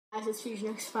Guys, it's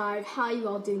Fusion X5. How are you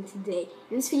all doing today?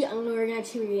 In this video, we're going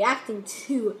to be reacting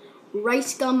to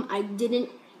Ricegum. I didn't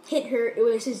hit her. It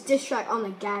was his diss track on the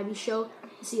Gabby show.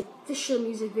 It's the official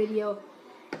music video.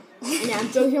 And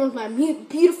I'm joking here with my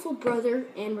beautiful brother,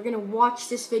 and we're going to watch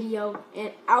this video.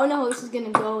 And I don't know how this is going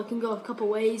to go. It can go a couple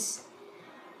ways,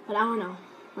 but I don't know.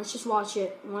 Let's just watch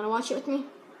it. You want to watch it with me?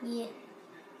 Yeah.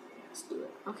 Let's do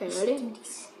it. Okay, ready?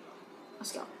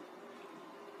 Let's go.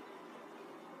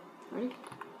 Ready?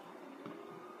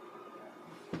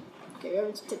 Okay,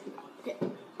 everyone's tipping. Okay.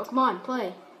 Oh, come on,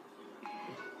 play.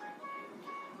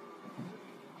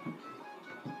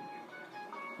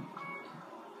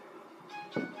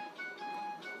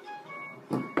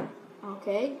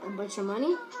 Okay, a bunch of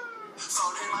money.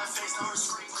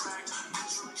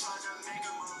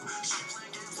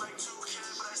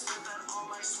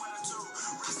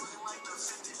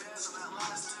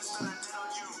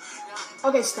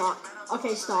 Okay, stop.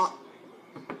 Okay, stop.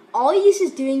 All he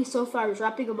is doing so far is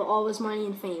rapping about all his money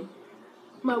and fame.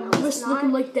 My wrist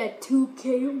looking like that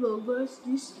 2K of the last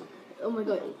years. Oh my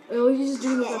god. Oh, he's just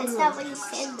doing that. That's not what he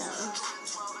said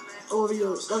though.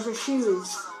 Oreos. Those are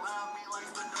shoes.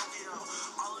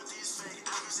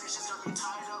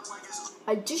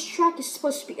 A diss track is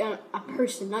supposed to be a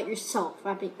person, not yourself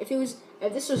rapping. If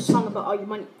this was a song about all your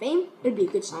money and fame, it'd be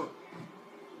a good song.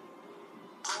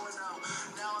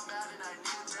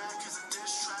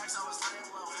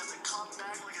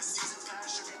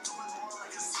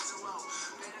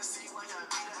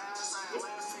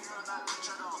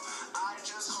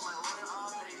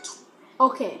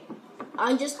 Okay,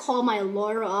 I just called my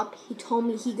lawyer up. He told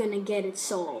me he gonna get it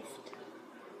solved.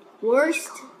 Worst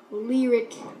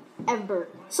lyric ever.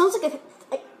 Sounds like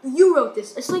you wrote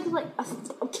this. It's like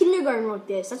a kindergarten wrote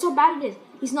this. That's how bad it is.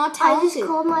 He's not talented. I just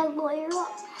called my lawyer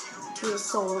up. It's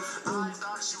solved.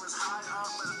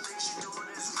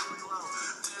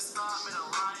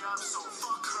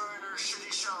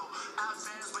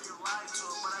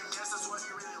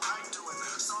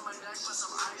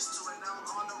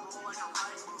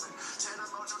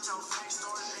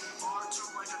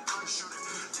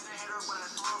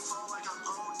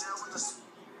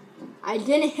 I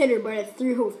didn't hit her, but I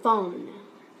threw her phone.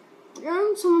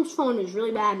 Someone's phone is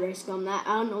really bad, Ricegum. I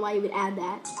don't know why you would add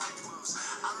that.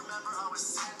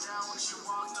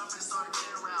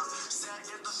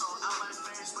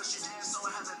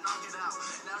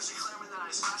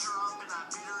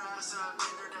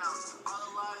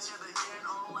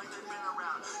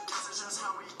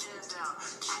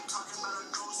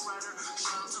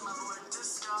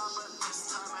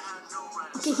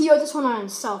 Okay, he wrote this one on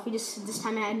himself. This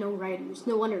time I had no writers.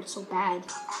 No wonder it's so bad.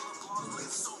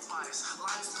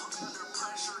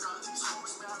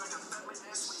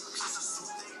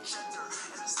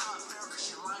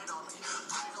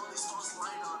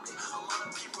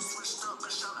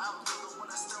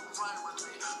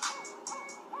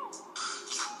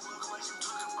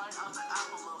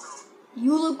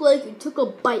 You look like you took a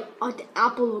bite out the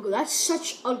Apple logo. That's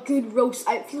such a good roast.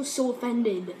 I feel so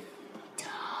offended.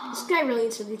 This guy really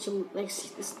needs to reach him, like,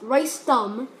 this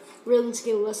Ricegum really needs to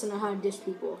get a lesson on how to diss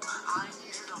people.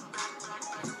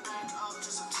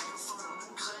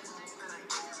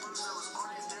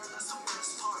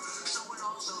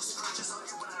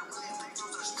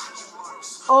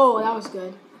 Oh, that was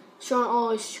good. Showing all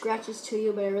those scratches to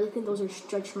you, but I really think those are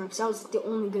stretch marks. That was the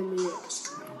only good lyric.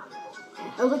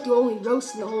 That was like the only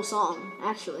roast in the whole song,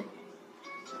 actually.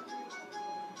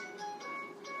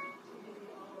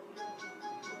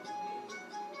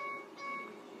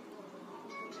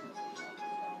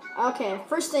 Okay,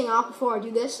 first thing off before I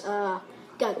do this,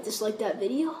 gotta dislike that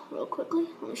video real quickly.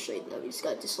 Let me show you that. We just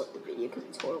gotta dislike the video because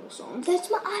it's a horrible song.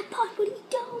 That's my iPod. What are you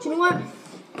doing? Do you know what?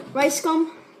 Ricegum,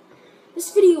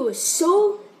 this video is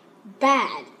so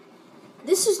bad.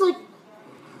 This is like.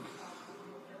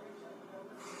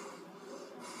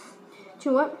 Do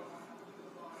you know what?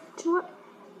 Do you know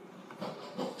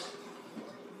what?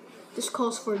 This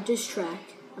calls for a diss track.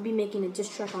 I'll be making a diss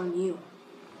track on you.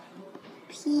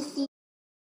 PC.